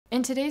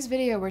In today's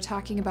video, we're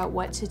talking about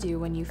what to do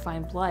when you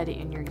find blood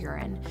in your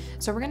urine.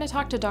 So we're going to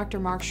talk to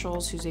Dr. Mark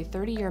Scholz, who's a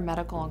 30-year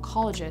medical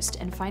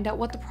oncologist, and find out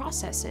what the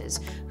process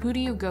is, who do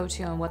you go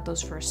to, and what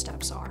those first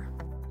steps are.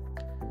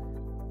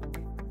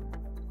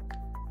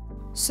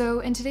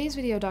 So in today's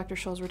video, Dr.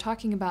 Scholz, we're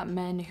talking about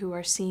men who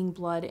are seeing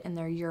blood in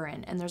their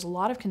urine, and there's a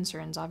lot of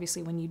concerns,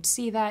 obviously, when you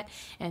see that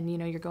and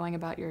you're going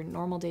about your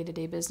normal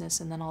day-to-day business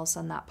and then all of a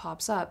sudden that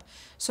pops up.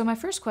 So my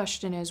first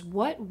question is,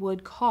 what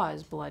would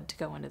cause blood to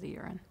go into the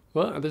urine?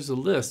 Well, there's a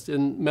list.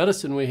 In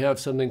medicine, we have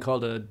something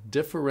called a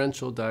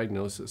differential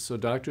diagnosis. So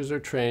doctors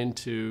are trained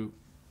to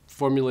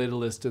formulate a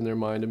list in their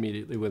mind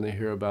immediately when they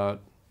hear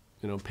about,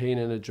 pain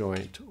in a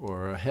joint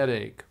or a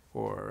headache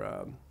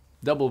or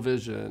double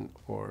vision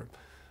or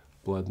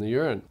blood in the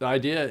urine. The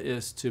idea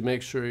is to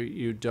make sure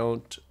you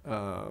don't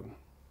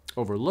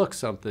overlook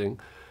something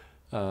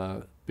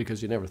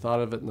because you never thought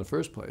of it in the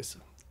first place.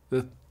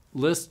 The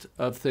list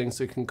of things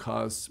that can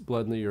cause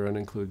blood in the urine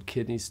include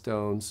kidney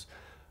stones,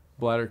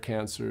 bladder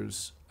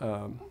cancers,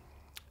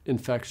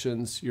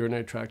 infections,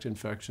 urinary tract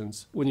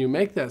infections. When you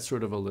make that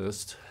sort of a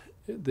list,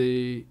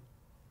 the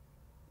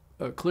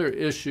clear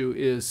issue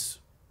is,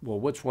 well,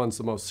 which one's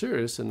the most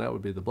serious, and that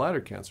would be the bladder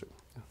cancer.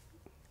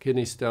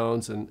 Kidney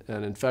stones and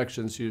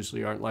infections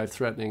usually aren't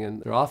life-threatening,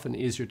 and they're often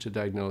easier to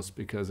diagnose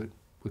because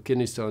with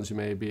kidney stones you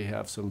may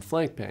have some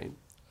flank pain.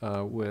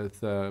 With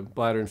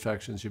bladder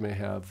infections you may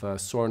have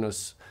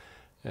soreness,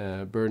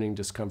 burning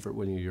discomfort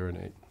when you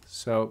urinate.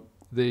 So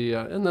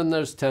and then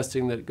there's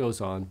testing that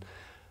goes on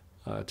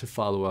to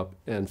follow up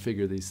and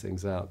figure these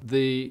things out.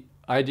 The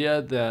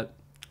idea that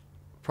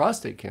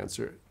prostate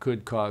cancer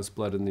could cause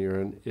blood in the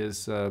urine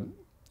is a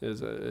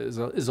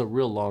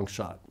real long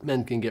shot.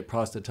 Men can get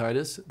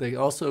prostatitis. They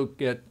also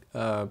get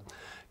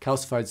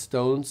calcified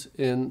stones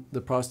in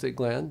the prostate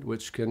gland,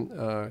 which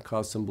can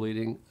cause some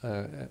bleeding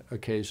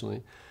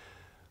occasionally.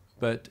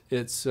 But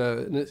it's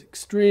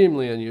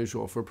extremely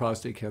unusual for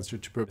prostate cancer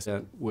to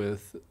present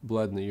with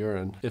blood in the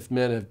urine. If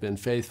men have been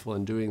faithful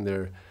in doing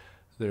their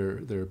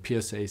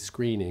PSA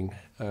screening,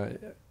 I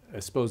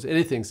suppose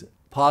anything's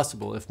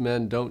possible if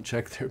men don't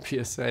check their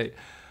PSA.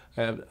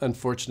 I have an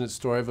unfortunate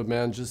story of a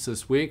man just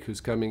this week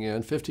who's coming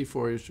in,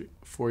 54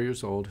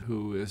 years old,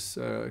 who is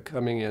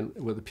coming in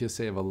with a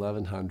PSA of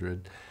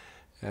 1100,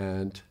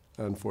 and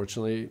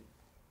unfortunately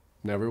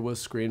never was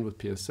screened with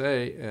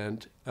PSA,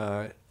 and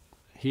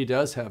he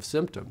does have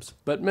symptoms.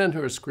 But men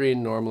who are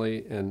screened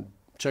normally and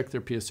check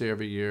their PSA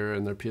every year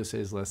and their PSA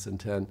is less than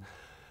 10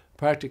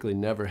 practically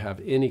never have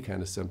any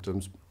kind of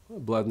symptoms,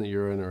 blood in the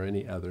urine or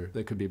any other,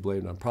 that could be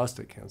blamed on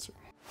prostate cancer.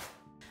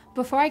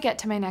 Before I get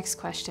to my next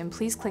question,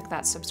 please click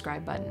that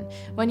subscribe button.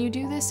 When you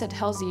do this, it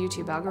tells the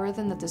YouTube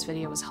algorithm that this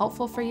video was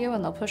helpful for you,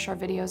 and they'll push our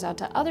videos out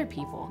to other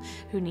people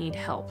who need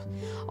help.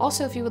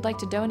 Also, if you would like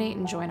to donate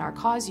and join our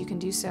cause, you can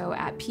do so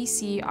at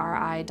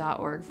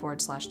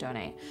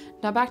pcri.org/donate.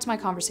 Now back to my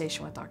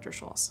conversation with Dr.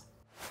 Scholz.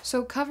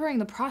 So covering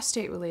the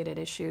prostate-related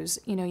issues,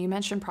 you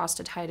mentioned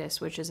prostatitis,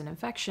 which is an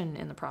infection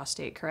in the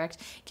prostate, correct?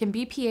 Can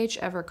BPH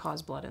ever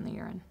cause blood in the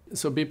urine?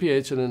 So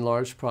BPH, an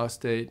enlarged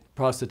prostate,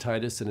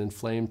 prostatitis, an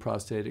inflamed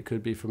prostate, it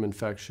could be from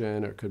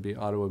infection or it could be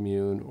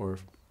autoimmune, or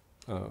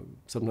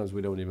sometimes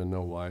we don't even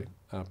know why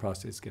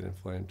prostates get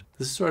inflamed.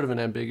 This is sort of an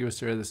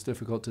ambiguous area that's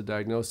difficult to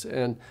diagnose,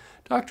 and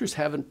doctors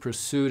haven't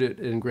pursued it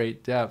in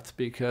great depth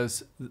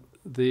because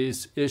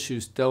these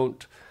issues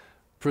don't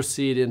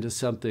proceed into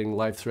something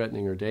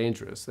life-threatening or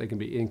dangerous. They can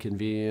be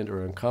inconvenient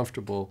or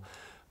uncomfortable,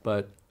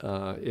 but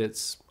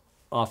it's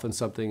often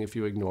something, if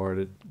you ignore it,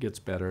 it gets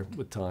better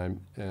with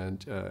time,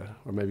 and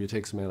or maybe you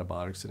take some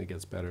antibiotics and it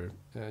gets better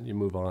and you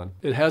move on.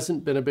 It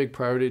hasn't been a big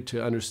priority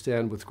to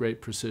understand with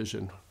great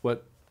precision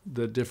what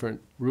the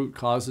different root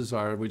causes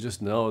are. We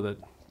just know that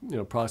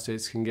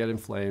prostates can get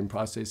inflamed,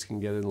 prostates can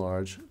get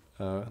enlarged,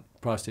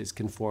 prostates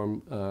can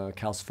form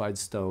calcified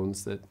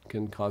stones that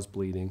can cause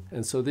bleeding.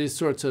 And so these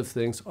sorts of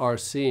things are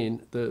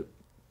seen. The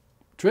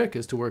trick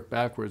is to work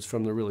backwards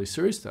from the really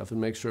serious stuff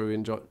and make sure we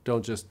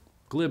don't just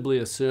glibly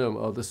assume,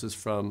 oh, this is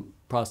from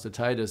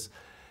prostatitis,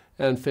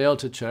 and fail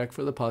to check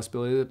for the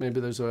possibility that maybe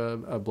there's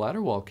a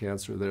bladder wall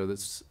cancer there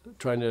that's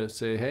trying to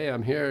say, hey,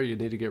 I'm here, you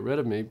need to get rid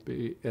of me,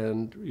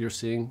 and you're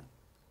seeing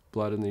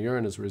blood in the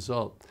urine as a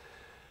result.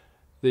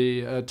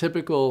 The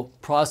typical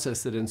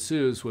process that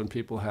ensues when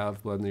people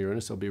have blood in the urine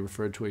is they'll be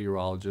referred to a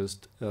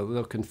urologist.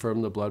 They'll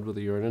confirm the blood with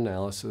a urine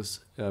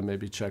analysis,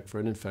 maybe check for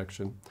an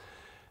infection,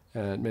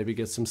 and maybe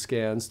get some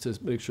scans to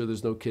make sure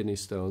there's no kidney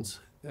stones.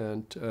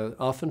 And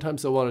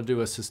oftentimes they'll want to do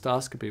a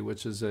cystoscopy,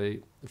 which is a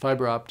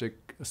fiber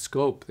optic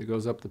scope that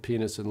goes up the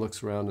penis and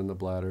looks around in the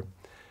bladder.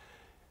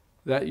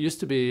 That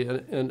used to be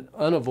an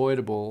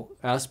unavoidable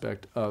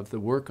aspect of the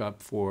workup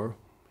for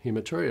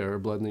hematuria, or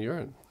blood in the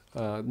urine.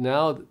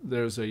 Now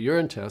there's a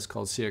urine test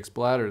called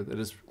Cxbladder that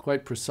is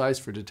quite precise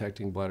for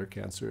detecting bladder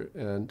cancer,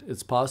 and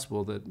it's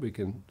possible that we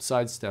can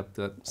sidestep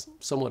that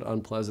somewhat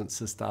unpleasant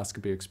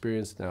cystoscopy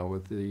experience now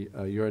with the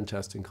urine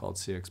testing called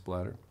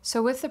Cxbladder.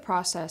 So with the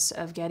process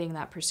of getting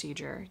that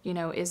procedure,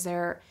 is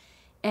there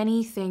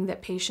anything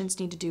that patients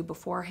need to do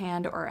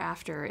beforehand or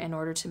after in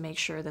order to make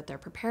sure that they're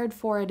prepared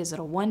for it? Is it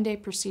a one-day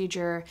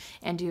procedure?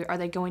 And are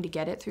they going to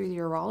get it through the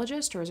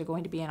urologist, or is it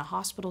going to be in a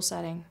hospital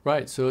setting?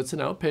 Right, so it's an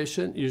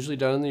outpatient, usually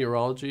done in the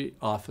urology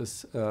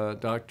office.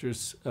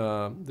 Doctors,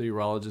 the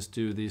urologists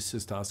do these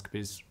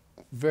cystoscopies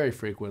very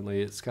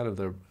frequently. It's kind of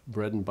the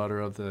bread and butter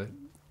of the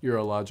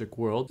urologic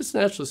world. It's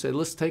natural to say,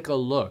 let's take a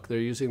look. They're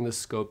using this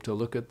scope to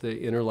look at the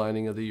inner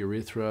lining of the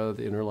urethra,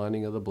 the inner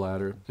lining of the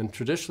bladder. And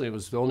traditionally, it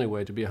was the only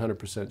way to be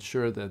 100%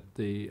 sure that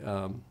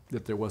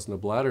that there wasn't a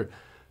bladder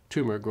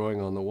tumor growing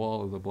on the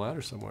wall of the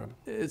bladder somewhere.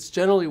 It's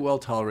generally well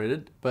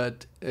tolerated,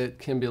 but it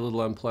can be a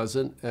little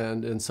unpleasant,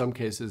 and in some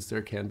cases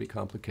there can be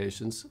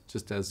complications,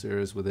 just as there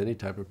is with any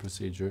type of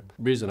procedure.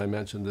 The reason I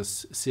mentioned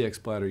this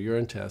Cxbladder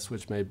urine test,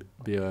 which may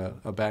be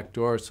a back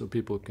door so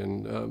people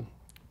can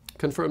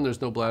confirm there's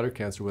no bladder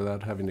cancer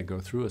without having to go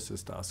through a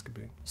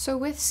cystoscopy. So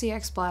with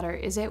Cxbladder,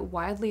 is it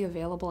widely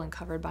available and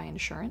covered by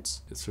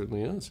insurance? It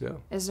certainly is, yeah.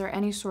 Is there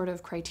any sort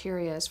of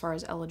criteria as far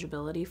as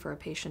eligibility for a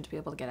patient to be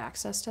able to get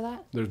access to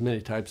that? There's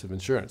many types of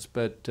insurance,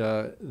 but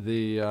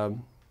the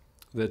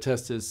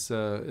test is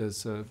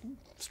a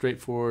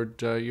straightforward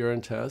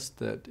urine test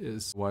that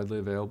is widely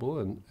available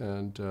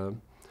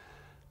and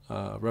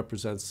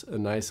represents a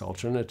nice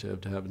alternative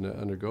to having to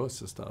undergo a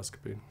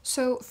cystoscopy.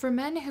 So for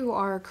men who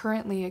are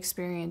currently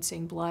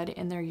experiencing blood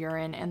in their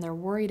urine and they're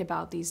worried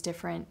about these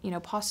different,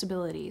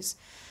 possibilities,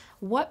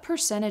 what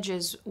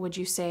percentages would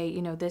you say,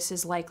 this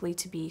is likely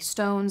to be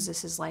stones,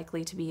 this is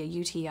likely to be a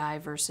UTI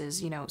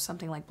versus,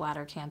 something like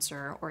bladder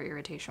cancer or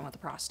irritation with the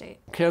prostate?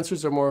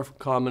 Cancers are more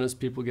common as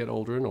people get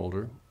older and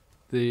older.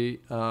 The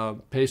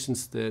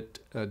patients that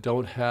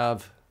don't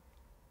have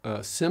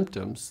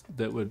symptoms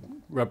that would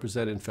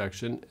represent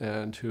infection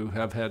and who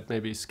have had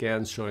maybe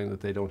scans showing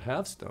that they don't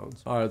have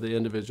stones are the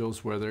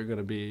individuals where they're going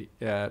to be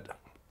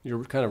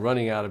you're kind of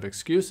running out of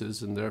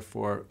excuses, and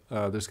therefore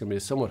there's going to be a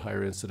somewhat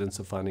higher incidence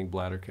of finding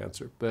bladder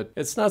cancer. But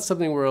it's not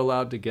something we're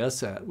allowed to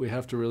guess at. We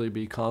have to really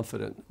be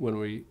confident when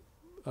we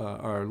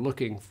are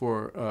looking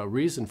for a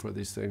reason for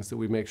these things, that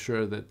we make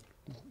sure that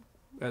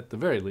at the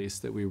very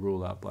least, that we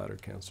rule out bladder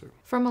cancer.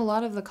 From a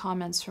lot of the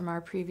comments from our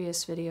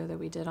previous video that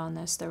we did on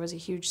this, there was a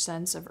huge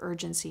sense of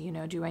urgency.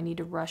 Do I need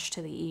to rush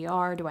to the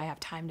ER? Do I have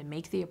time to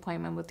make the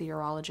appointment with the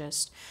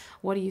urologist?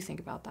 What do you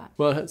think about that?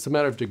 Well, it's a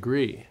matter of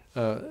degree.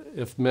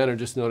 If men are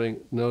just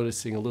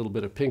noticing a little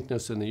bit of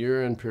pinkness in the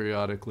urine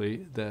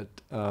periodically, that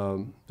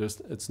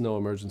it's no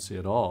emergency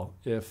at all.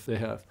 If they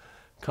have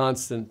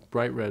constant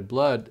bright red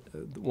blood,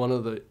 one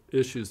of the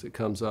issues that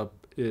comes up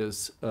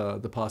is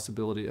the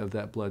possibility of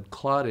that blood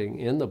clotting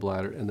in the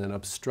bladder and then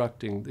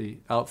obstructing the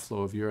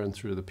outflow of urine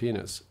through the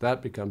penis.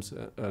 That becomes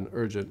an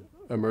urgent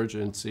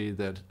emergency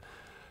that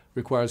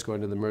requires going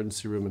to the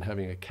emergency room and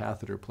having a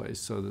catheter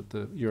placed so that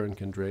the urine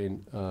can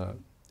drain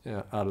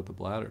out of the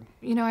bladder.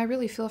 I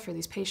really feel for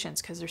these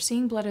patients because they're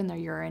seeing blood in their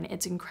urine.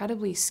 It's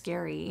incredibly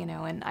scary,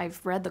 and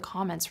I've read the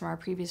comments from our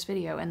previous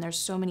video, and there's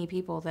so many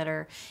people that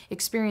are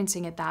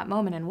experiencing at that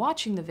moment and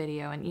watching the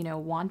video and,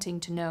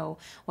 wanting to know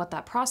what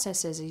that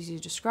process is, as you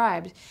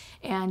described.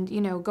 And,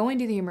 going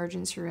to the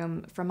emergency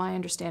room, from my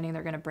understanding,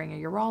 they're going to bring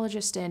a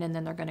urologist in, and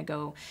then they're going to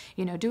go,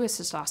 do a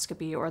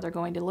cystoscopy, or they're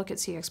going to look at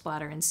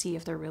Cxbladder and see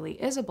if there really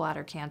is a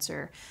bladder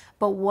cancer.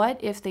 But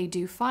what if they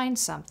do find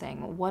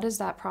something? What is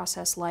that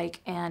process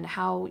like, and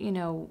how,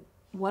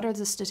 what are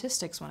the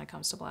statistics when it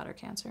comes to bladder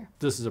cancer?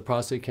 This is a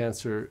prostate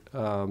cancer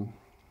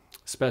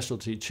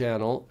specialty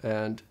channel,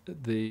 and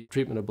the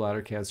treatment of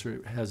bladder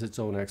cancer has its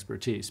own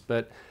expertise.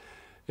 But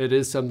it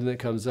is something that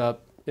comes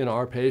up in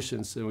our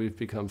patients, and we've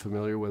become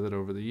familiar with it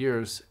over the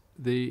years.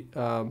 The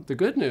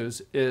good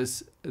news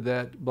is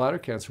that bladder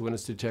cancer, when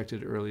it's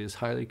detected early, is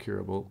highly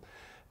curable,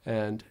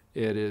 and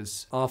it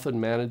is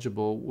often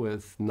manageable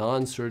with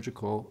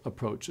non-surgical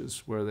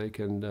approaches where they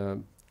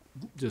can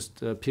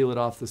just peel it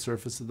off the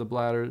surface of the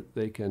bladder.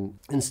 They can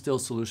instill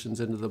solutions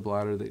into the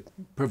bladder that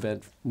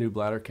prevent new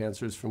bladder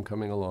cancers from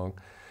coming along.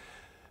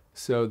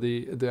 So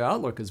the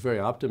outlook is very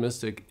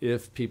optimistic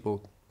if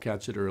people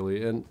catch it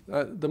early. And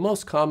the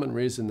most common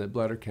reason that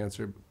bladder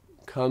cancer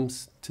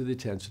comes to the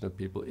attention of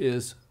people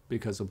is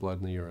because of blood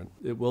in the urine.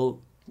 It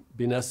will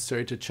be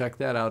necessary to check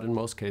that out in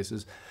most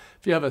cases.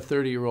 If you have a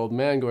 30-year-old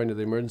man going to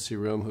the emergency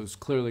room who's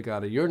clearly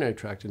got a urinary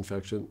tract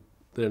infection,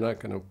 they're not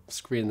going to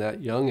screen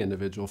that young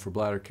individual for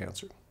bladder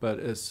cancer. But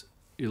as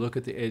you look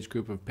at the age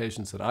group of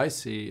patients that I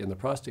see in the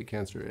prostate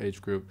cancer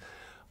age group,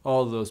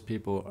 all of those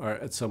people are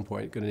at some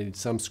point going to need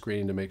some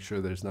screening to make sure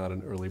there's not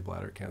an early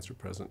bladder cancer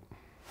present.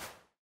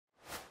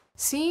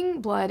 Seeing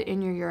blood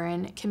in your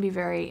urine can be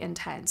very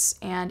intense,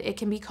 and it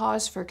can be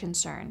cause for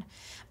concern.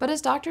 But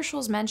as Dr.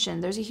 Scholz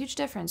mentioned, there's a huge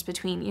difference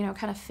between,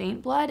 kind of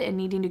faint blood and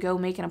needing to go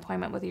make an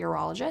appointment with a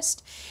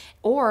urologist,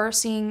 or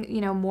seeing,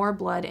 more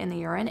blood in the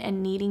urine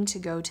and needing to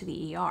go to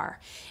the ER.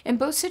 In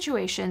both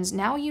situations,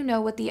 now you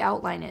know what the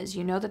outline is.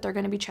 You know that they're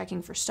going to be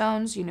checking for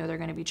stones, they're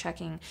going to be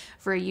checking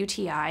for a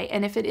UTI,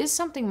 and if it is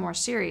something more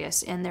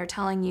serious and they're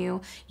telling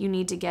you you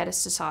need to get a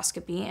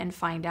cystoscopy and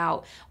find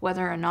out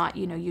whether or not,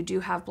 you do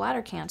have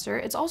bladder cancer,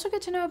 cancer, it's also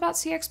good to know about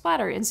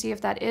Cxbladder and see if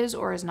that is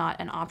or is not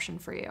an option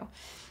for you.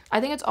 I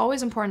think it's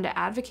always important to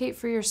advocate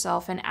for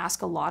yourself and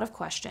ask a lot of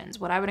questions.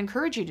 What I would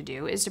encourage you to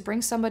do is to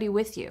bring somebody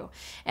with you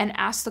and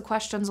ask the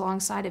questions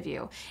alongside of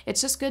you.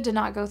 It's just good to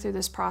not go through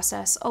this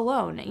process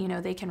alone. You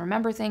know, they can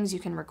remember things. You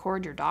can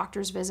record your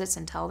doctor's visits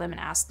and tell them and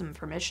ask them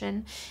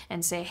permission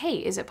and say, hey,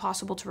 is it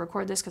possible to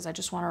record this? Because I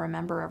just want to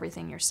remember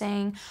everything you're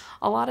saying.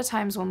 A lot of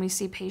times when we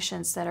see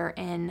patients that are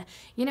in,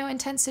 you know,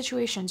 intense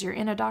situations, you're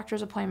in a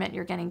doctor's appointment,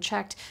 you're getting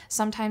checked,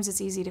 sometimes it's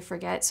easy to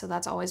forget. So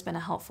that's always been a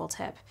helpful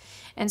tip.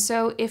 And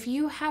so if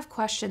you have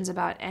questions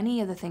about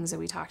any of the things that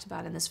we talked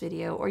about in this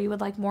video, or you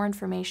would like more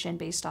information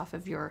based off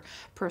of your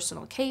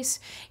personal case,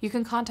 you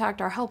can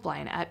contact our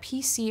helpline at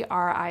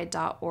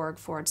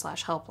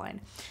pcri.org/helpline.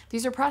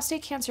 These are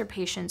prostate cancer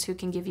patients who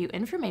can give you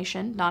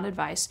information, not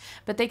advice,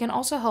 but they can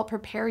also help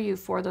prepare you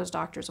for those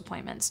doctor's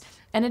appointments.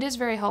 And it is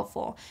very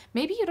helpful.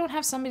 Maybe you don't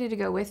have somebody to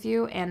go with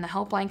you, and the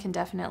helpline can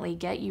definitely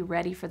get you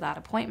ready for that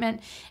appointment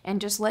and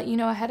just let you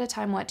know ahead of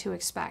time what to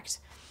expect.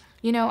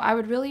 You know, I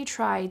would really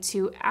try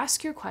to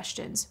ask your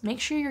questions, make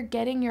sure you're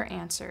getting your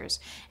answers,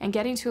 and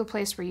getting to a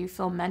place where you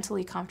feel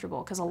mentally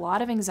comfortable, because a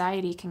lot of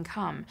anxiety can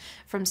come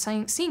from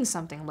seeing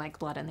something like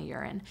blood in the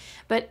urine.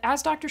 But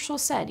as Dr. Scholz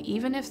said,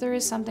 even if there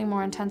is something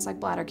more intense like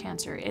bladder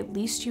cancer, at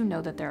least you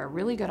know that there are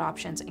really good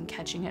options, and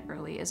catching it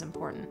early is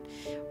important.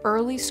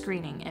 Early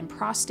screening in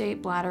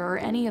prostate, bladder, or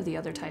any of the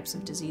other types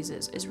of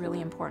diseases is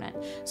really important.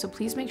 So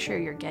please make sure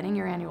you're getting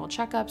your annual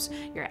checkups,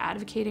 you're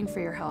advocating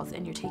for your health,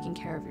 and you're taking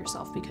care of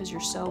yourself, because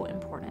you're so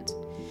important.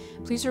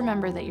 Please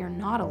remember that you're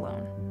not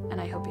alone,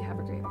 and I hope you have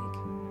a great